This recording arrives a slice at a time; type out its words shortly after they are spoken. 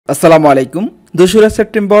আসসালামু আলাইকুম। 2রা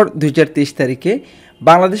সেপ্টেম্বর 2023 তারিখে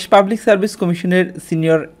বাংলাদেশ পাবলিক সার্ভিস কমিশনের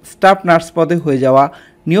সিনিয়র স্টাফ নার্স পদে হয়ে যাওয়া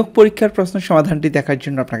নিয়োগ পরীক্ষার প্রশ্ন সমাধানটি দেখার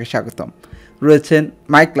জন্য আপনাকে স্বাগতম। রয়েছেন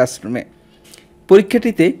মাই ক্লাসরুমে।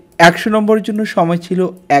 পরীক্ষাটিতে 100 নম্বরের জন্য সময় ছিল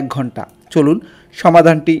 1 ঘন্টা। চলুন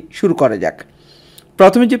সমাধানটি শুরু করা যাক।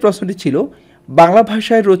 প্রথমে যে প্রশ্নটি ছিল, বাংলা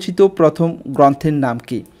ভাষায় রচিত প্রথম গ্রন্থের নাম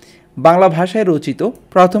কি? বাংলা ভাষায় রচিত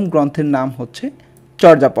প্রথম গ্রন্থের নাম হচ্ছে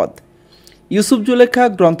চর্যাপদ। ইউসুফ জুলেখা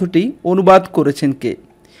গ্রন্থটি অনুবাদ করেছেন কে?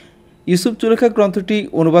 ইউসুফ জুলেখা গ্রন্থটি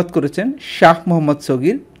অনুবাদ করেছেন শাহ মোহাম্মদ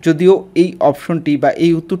সগীর। যদিও এই অপশনটি বা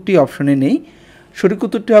এই উত্তরটি অপশনে নেই, সঠিক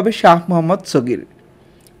উত্তরটি হবে শাহ মোহাম্মদ সগীর।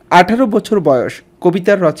 18 বছর বয়স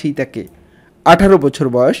কবিতার রচয়িতা কে? 18 বছর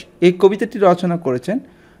বয়স এই কবিতাটি রচনা করেছেন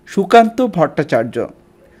সুকান্ত ভট্টাচার্য।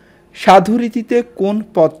 সাধুরীতিতে কোন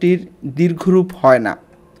পদটির দীর্ঘরূপ হয় না?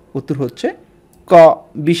 উত্তর হচ্ছে ক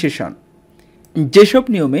বিশেষণ। যেসব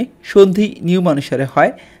নিয়মে সন্ধি নিয়মানুসারে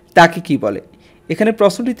হয় তাকে কি বলে? এখানে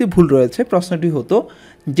প্রশ্নটিতে ভুল রয়েছে। প্রশ্নটি হতো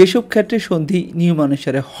যেসব ক্ষেত্রে সন্ধি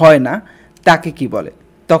নিয়মানুসারে হয় না তাকে কি বলে?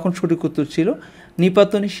 তখন সঠিক উত্তর ছিল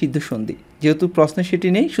নিপাতনী সিদ্ধ সন্ধি। যেহেতু প্রশ্নে সেটি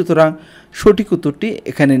নেই, সুতরাং সঠিক উত্তরটি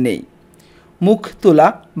এখানে নেই। মুখ তোলা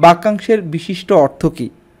বাক্যাংশের বিশিষ্ট অর্থ কী?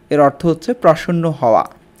 এর অর্থ হচ্ছে প্রসন্ন হওয়া।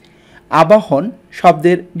 আবাহন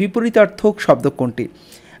শব্দের বিপরীতার্থক শব্দ কোনটি?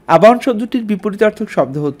 আবাহন শব্দটির বিপরীতার্থক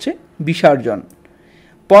শব্দ হচ্ছে বিসর্জন।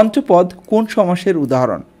 পঞ্চপদ কোন সমাসের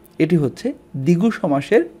উদাহরণ? এটি হচ্ছে দ্বিগু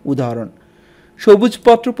সমাসের উদাহরণ। সবুজ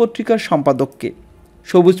পত্র পত্রিকার সম্পাদককে?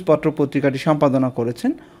 সবুজ পত্র পত্রিকাটি সম্পাদনা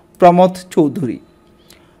করেছেন প্রমথ চৌধুরী।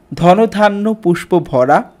 ধনধান্য পুষ্প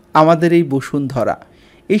ভরা আমাদের এই বসুন্ধরা,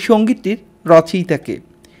 এই সঙ্গীতটির রচয়িতাকে?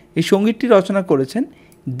 এই সঙ্গীতটি রচনা করেছেন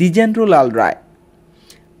দ্বিজেন্দ্রলাল রায়।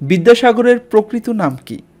 বিদ্যাসাগরের প্রকৃত নাম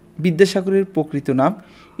কি? বিদ্যাসাগরের প্রকৃত নাম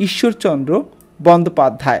ঈশ্বরচন্দ্র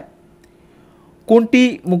বন্দ্যোপাধ্যায়। কোনটি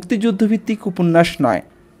মুক্তিযুদ্ধভিত্তিক উপন্যাস নয়?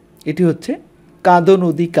 এটি হচ্ছে কাঁদো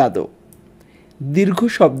নদী কাঁদো। দীর্ঘ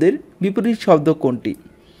শব্দের বিপরীত শব্দ কোনটি?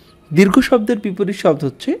 দীর্ঘ শব্দের বিপরীত শব্দ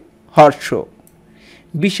হচ্ছে হর্ষ।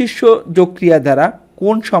 বিশেষ্য যোগক্রিয়া দ্বারা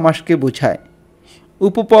কোন সমাসকে বোঝায়?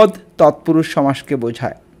 উপপদ তৎপুরুষ সমাসকে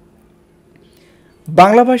বোঝায়।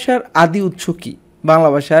 বাংলা ভাষার আদি উৎস কি? বাংলা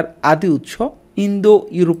ভাষার আদি উৎস ইন্দো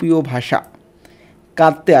ইউরোপীয় ভাষা।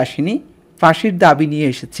 কাঁদতে আসিনি, ফাঁসির দাবি নিয়ে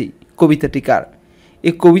এসেছি কবিতাটি কার?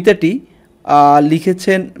 এই কবিতাটি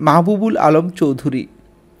লিখেছেন মাহবুবুল আলম চৌধুরী।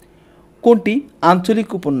 কোনটি আঞ্চলিক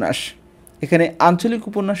উপন্যাস? এখানে আঞ্চলিক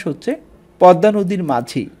উপন্যাস হচ্ছে পদ্মা নদীর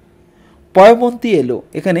মাঝি। পয়মন্তী এলো,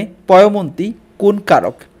 এখানে পয়মন্তী কোন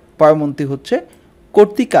কারক? পয়মন্তী হচ্ছে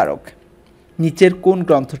কর্তৃকারক। নিচের কোন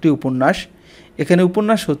গ্রন্থটি উপন্যাস? এখানে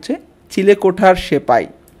উপন্যাস হচ্ছে চিলেকোঠার সেপাই।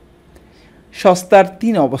 সস্তার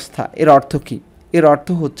 3 অবস্থা এর অর্থ কী? এর অর্থ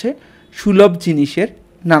হচ্ছে সুলভ জিনিসের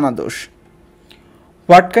নানা দোষ।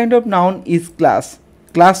 What kind of noun is class?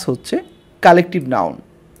 Class হচ্ছে collective noun.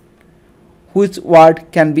 Which word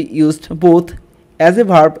can be used both as a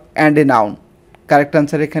verb and a noun? Correct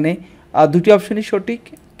answer এখানে দুটি অপশনই সঠিক,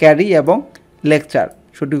 ক্যারি এবং লেকচার।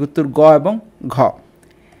 সঠিক উত্তর গ এবং ঘ।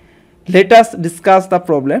 Let us discuss the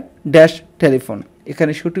problem dash telephone.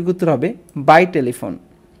 এখানে সঠিক উত্তর হবে by telephone.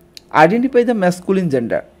 Identify the masculine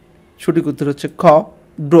gender. সঠিক উত্তর হচ্ছে খ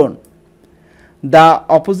drone. The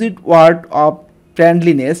opposite word of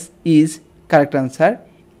friendliness is correct answer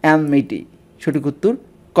Amity. সঠিক উত্তর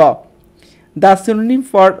ক। The synonym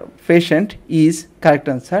for patient is correct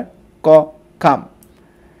answer ক কাম।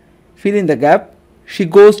 Fill in the gap. She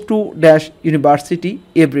goes to dash university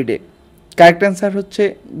everyday. Correct answer হচ্ছে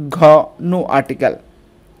ঘ no article.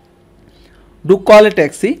 Do call a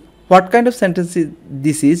taxi. What kind of sentence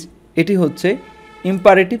this is? এটি হচ্ছে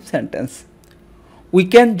imperative sentence. We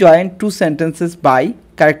can join 2 sentences by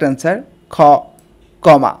correct answer খ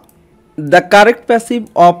কমা। The correct passive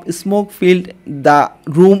of smoke field the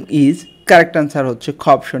room is correct answer হচ্ছে খ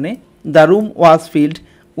অপশনে the room was filled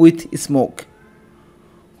with smoke.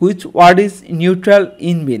 Which word is neutral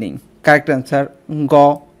in meaning? Correct answer গ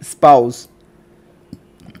spouse.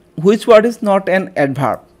 Which word is not an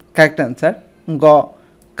adverb? Correct answer গ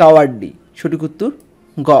cowardly. সঠিক উত্তর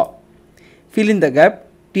গ। Fill in the gap.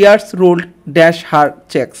 Tears ruled dash her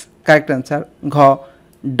checks. Correct answer ঘ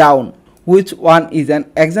down. Which one is an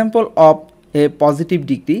example of A positive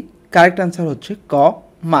degree? Correct answer হচ্ছে ক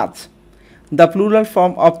মাছ। The plural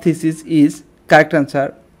form of thesis is correct answer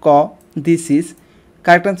ক this is.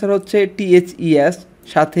 Correct answer হচ্ছে THES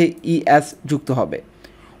সাথে ES যুক্ত হবে।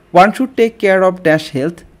 One should take care of dash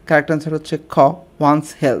health. Correct answer হচ্ছে খ once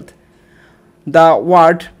health. The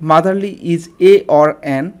word motherly is a or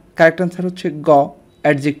an. Correct answer হচ্ছে গ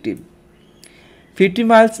adjective. 50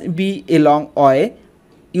 miles be a long way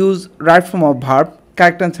use right form of verb.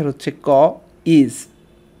 Correct answer হচ্ছে ক is.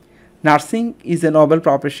 Nursing is a noble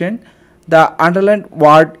profession, the underlined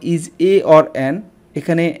word is a or an,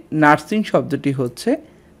 এখানে nursing শব্দটি হচ্ছে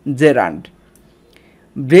gerund.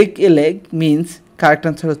 Break এ leg means, correct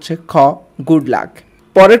answer হচ্ছে খ good luck.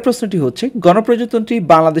 পরের প্রশ্নটি হচ্ছে গণপ্রজাতন্ত্রী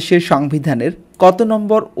বাংলাদেশের সংবিধানের কত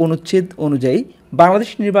নম্বর অনুচ্ছেদ অনুযায়ী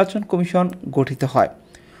বাংলাদেশ নির্বাচন কমিশন গঠিত হয়?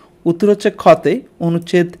 উত্তর হচ্ছে খতে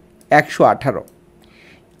অনুচ্ছেদ 118।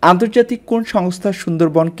 আন্তর্জাতিক কোন সংস্থা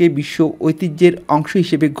সুন্দরবনকে বিশ্ব ঐতিহ্যের অংশ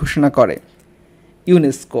হিসেবে ঘোষণা করে?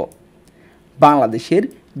 ইউনেস্কো। বাংলাদেশের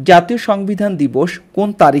জাতীয় সংবিধান দিবস কোন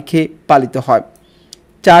তারিখে পালিত হয়?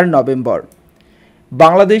 4 নভেম্বর।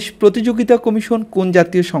 বাংলাদেশ প্রতিযোগিতা কমিশন কোন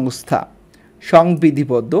জাতীয় সংস্থা?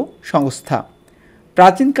 সংবিধিবদ্ধ সংস্থা।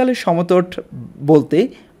 প্রাচীনকালে সমতট বলতে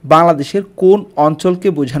বাংলাদেশের কোন অঞ্চলকে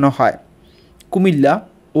বোঝানো হয়? কুমিল্লা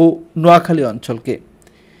ও নোয়াখালী অঞ্চলকে।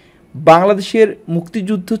 বাংলাদেশের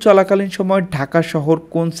মুক্তিযুদ্ধ চলাকালীন সময় ঢাকা শহর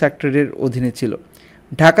কোন সেক্টরের অধীনে ছিল?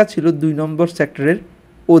 ঢাকা ছিল 2 নম্বর সেক্টরের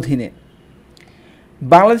অধীনে।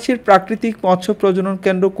 বাংলাদেশের প্রাকৃতিক মৎস্য প্রজনন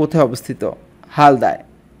কেন্দ্র কোথায় অবস্থিত? হালদায়।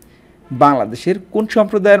 বাংলাদেশের কোন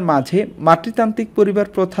সম্প্রদায়ের মাঝে মাতৃতান্ত্রিক পরিবার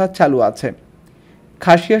প্রথা চালু আছে?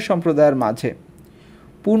 খাসিয়া সম্প্রদায়ের মাঝে।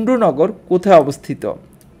 পুণ্ড্রনগর কোথায় অবস্থিত?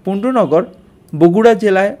 পুণ্ড্রনগর বগুড়া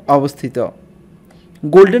জেলায় অবস্থিত।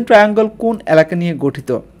 গোল্ডেন ট্রায়াঙ্গল কোন এলাকা নিয়ে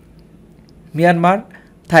গঠিত? মিয়ানমার,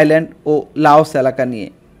 থাইল্যান্ড ও লাওস এলাকা নিয়ে।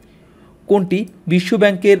 কোনটি বিশ্ব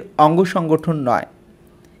ব্যাংকের অঙ্গ সংগঠন নয়?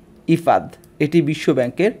 ইফাদ, এটি বিশ্ব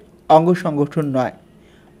ব্যাংকের অঙ্গ সংগঠন নয়।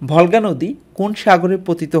 ভলগা নদী কোন সাগরে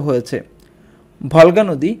পতিত হয়েছে? ভলগা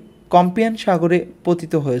নদী কম্পিয়ান সাগরে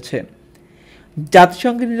পতিত হয়েছে।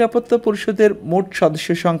 জাতিসংঘের নিরাপত্তা পরিষদের মোট সদস্য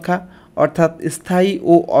সংখ্যা অর্থাৎ স্থায়ী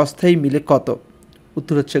ও অস্থায়ী মিলে কত?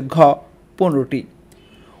 উত্তর হচ্ছে ঘ 15টি।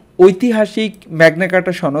 ঐতিহাসিক ম্যাগনা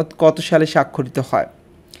কার্টা সনদ কত সালে স্বাক্ষরিত হয়?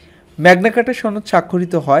 ম্যাগনা কার্টা সনদ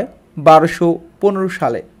স্বাক্ষরিত হয় 1215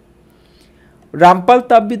 সালে। রামপাল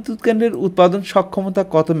তাপবিদ্যুৎ কেন্দ্রের উৎপাদন সক্ষমতা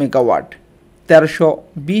কত মেগাওয়াট?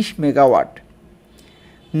 1320 মেগাওয়াট।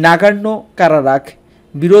 নাগার্নো কারারাখ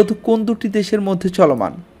বিরোধ কোন দুটি দেশের মধ্যে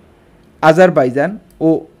চলমান? আজারবাইজান ও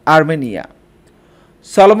আর্মেনিয়া।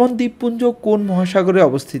 সলোমন দ্বীপপুঞ্জ কোন মহাসাগরে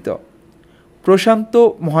অবস্থিত? প্রশান্ত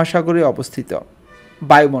মহাসাগরে অবস্থিত।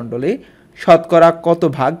 বায়ুমণ্ডলে শতকরা কত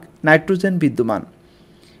ভাগ নাইট্রোজেন বিদ্যমান?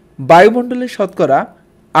 বায়ুমণ্ডলে শতকরা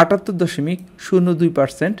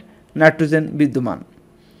 78.02% নাইট্রোজেন বিদ্যমান।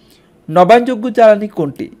 নবায়নযোগ্য জ্বালানি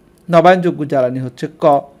কোনটি? নবায়নযোগ্য জ্বালানি হচ্ছে ক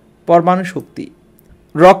পরমাণু শক্তি।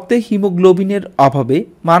 রক্তে হিমোগ্লোবিনের অভাবে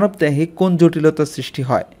মানবদেহে কোন জটিলতার সৃষ্টি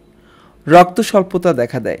হয়? রক্ত স্বল্পতা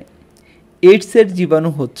দেখা দেয়। এইডসের জীবাণু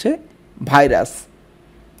হচ্ছে ভাইরাস।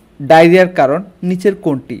 ডায়রিয়ার কারণ নিচের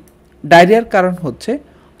কোনটি? ডায়রিয়ার কারণ হচ্ছে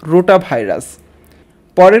রোটা ভাইরাস।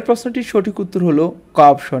 পরের প্রশ্নটির সঠিক উত্তর হলো ক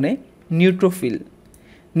অপশনে নিউট্রোফিল।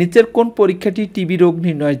 নিচের কোন পরীক্ষাটি টিবি রোগ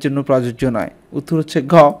নির্ণয়ের জন্য প্রযোজ্য নয়? উত্তর হচ্ছে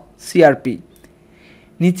ঘ সিআরপি।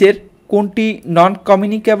 নিচের কোনটি নন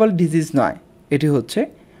কমিউনিকেবল ডিজিজ নয়? এটি হচ্ছে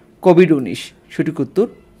কোভিড-19। সঠিক উত্তর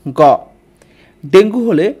গ। ডেঙ্গু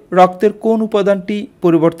হলে রক্তের কোন উপাদানটি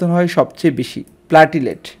পরিবর্তন হয় সবচেয়ে বেশি?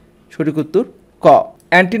 প্লাটিলেট। সঠিক উত্তর ক।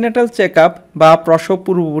 অ্যান্টিনেটাল চেক আপ বা প্রসব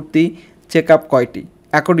পূর্ববর্তী চেক আপ কয়টি?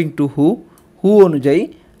 অ্যাকর্ডিং টু হু অনুযায়ী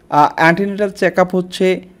অ্যান্টিনেটাল চেক আপ হচ্ছে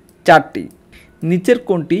 4টি। নিচের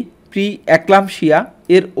কোনটি প্রি অ্যাক্লামশিয়া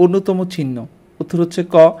এর অন্যতম চিহ্ন? উত্তর হচ্ছে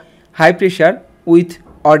ক হাই প্রেশার উইথ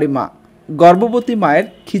অডেমা। গর্ভবতী মায়ের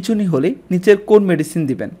খিঁচুনি হলে নিচের কোন মেডিসিন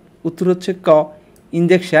দিবেন? উত্তর হচ্ছে ক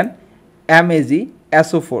ইনজেকশন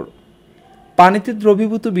MAG-SO4। পানিতে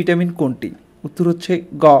দ্রবীভূত ভিটামিন কোনটি? উত্তর হচ্ছে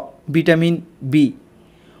গ ভিটামিন বি।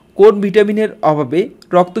 কোন ভিটামিনের অভাবে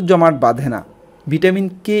রক্ত জমাট বাঁধে না? ভিটামিন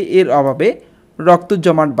কে এর অভাবে রক্ত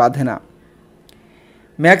জমাট বাঁধে না।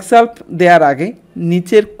 ম্যাক্সাল্প দেওয়ার আগে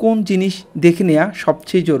নিচের কোন জিনিস দেখে নেওয়া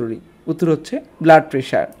সবচেয়ে জরুরি? উত্তর হচ্ছে ব্লাড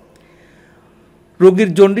প্রেশার। রোগীর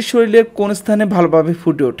জন্ডিস শরীরের কোন স্থানে ভালোভাবে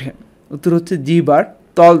ফুটে ওঠে? উত্তর হচ্ছে জিহ্বার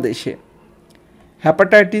তলদেশে।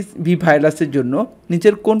 হেপাটাইটিস বি ভাইরাসের জন্য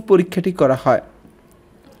নিচের কোন পরীক্ষাটি করা হয়?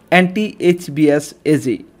 anti-HBsAg।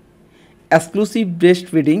 এক্সক্লুসিভ ব্রেস্ট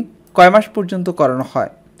ফিডিং কয় মাস পর্যন্ত করানো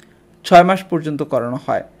হয়? 6 মাস পর্যন্ত করানো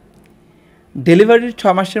হয়। ডেলিভারির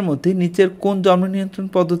 6 মাসের মধ্যে নিচের কোন জন্ম নিয়ন্ত্রণ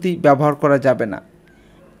পদ্ধতি ব্যবহার করা যাবে না?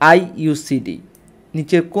 IUCD।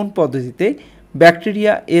 নিচের কোন পদ্ধতিতে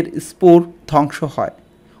ব্যাকটেরিয়া এর স্পোর ধ্বংস হয়?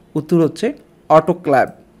 উত্তর হচ্ছে অটোক্ল্যাভ।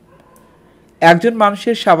 একজন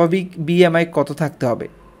মানুষের স্বাভাবিক BMI কত থাকতে হবে?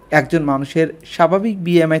 একজন মানুষের স্বাভাবিক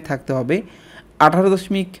BMI থাকতে হবে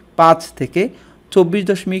 18.5 থেকে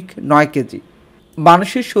 24.9 কেজি।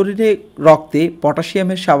 মানুষের শরীরে রক্তে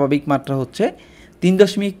পটাশিয়ামের স্বাভাবিক মাত্রা হচ্ছে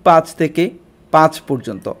 3.5 থেকে 5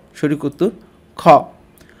 পর্যন্ত। সঠিক উত্তর খ।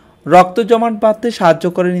 রক্ত জমাট বাঁধতে সাহায্য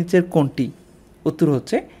করে নিচের কোনটি? উত্তর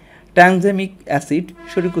হচ্ছে ট্রানজামিক অ্যাসিড।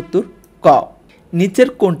 সঠিক উত্তর ক। নিচের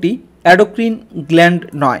কোনটি অ্যাডোক্রিন গ্ল্যান্ড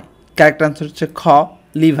নয়? কারেক্ট আনসার হচ্ছে খ,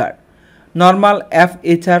 লিভার। নর্মাল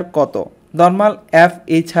FHR কত? নর্মাল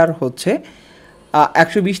FHR হচ্ছে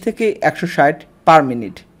 120 থেকে 160 পার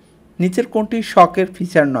মিনিট। নিচের কোনটি শকের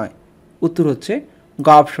ফিচার নয়? উত্তর হচ্ছে গ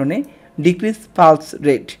অপশনে ডিক্রিজ পালস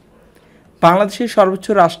রেট। বাংলাদেশের সর্বোচ্চ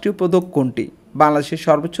রাষ্ট্রীয় পদক কোনটি? বাংলাদেশের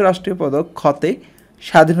সর্বোচ্চ রাষ্ট্রীয় পদক খতে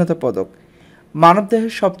স্বাধীনতা পদক।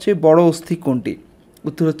 মানবদেহের সবচেয়ে বড় অস্থি কোনটি?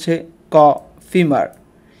 উত্তর হচ্ছে ক, ফিমার।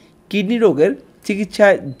 কিডনি রোগের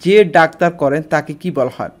চিকিৎসায় যে ডাক্তার করেন তাকে কি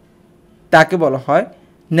বলা হয়? তাকে বলা হয়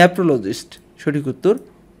নেফ্রোলজিস্ট। সঠিক উত্তর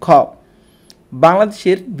খ।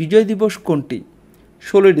 বাংলাদেশের বিজয় দিবস কোনটি?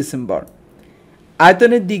 16 ডিসেম্বর।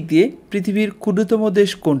 আয়তনের দিক দিয়ে পৃথিবীর ক্ষুদ্রতম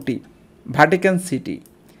দেশ কোনটি? Vatican city.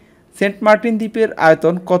 সেন্ট মার্টিন দ্বীপের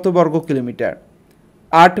আয়তন কত বর্গ কিলোমিটার?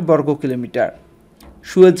 8 বর্গ কিলোমিটার।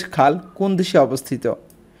 সুয়েজ খাল কোন দেশে অবস্থিত?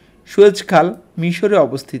 সুয়েজ খাল মিশরে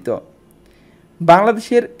অবস্থিত।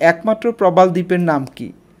 বাংলাদেশের একমাত্র প্রবাল দ্বীপের নাম কি?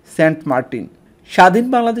 Saint Martin. স্বাধীন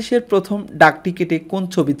বাংলাদেশের প্রথম ডাকটিকেটে কোন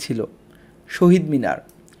ছবি ছিল? শহীদ মিনার।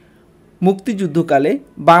 মুক্তিযুদ্ধকালে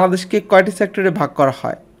বাংলাদেশকে কয়টি সেক্টরে ভাগ করা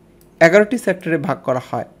হয়? 11টি সেক্টরে ভাগ করা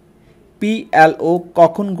হয়। PLO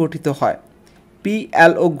কখন গঠিত হয়?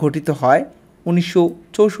 PLO গঠিত হয়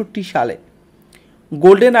 1964 সালে।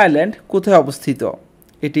 গোল্ডেন আইল্যান্ড কোথায় অবস্থিত?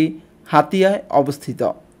 এটি হাতিয়ায় অবস্থিত।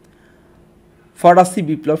 ফরাসি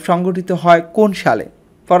বিপ্লব সংগঠিত হয় কোন সালে?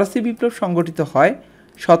 ফরাসি বিপ্লব সংগঠিত হয়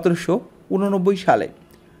 1789 সালে।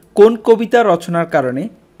 কোন কবিতা রচনার কারণে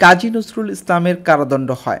কাজী নজরুল ইসলামের কারাদণ্ড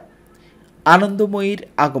হয়? আনন্দময়ীর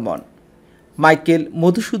আগমন। মাইকেল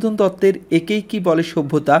মধুসূদন দত্তের একেই কি বলে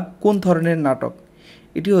সভ্যতা কোন ধরনের নাটক?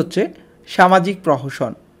 এটি হচ্ছে সামাজিক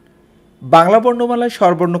প্রহসন। বাংলা বর্ণমালায়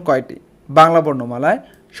স্বরবর্ণ কয়টি? বাংলা বর্ণমালায়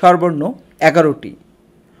স্বরবর্ণ 11টি।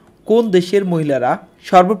 কোন দেশের মহিলারা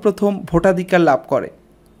সর্বপ্রথম ভোটাধিকার লাভ করে?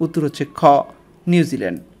 উত্তর হচ্ছে খ,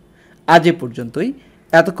 নিউজিল্যান্ড। আজ এ পর্যন্তই।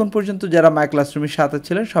 এতক্ষণ পর্যন্ত যারা মাই ক্লাসরুমের সাথে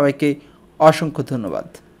ছিলেন সবাইকে অসংখ্য ধন্যবাদ।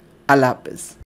 আল্লাহ হাফেজ।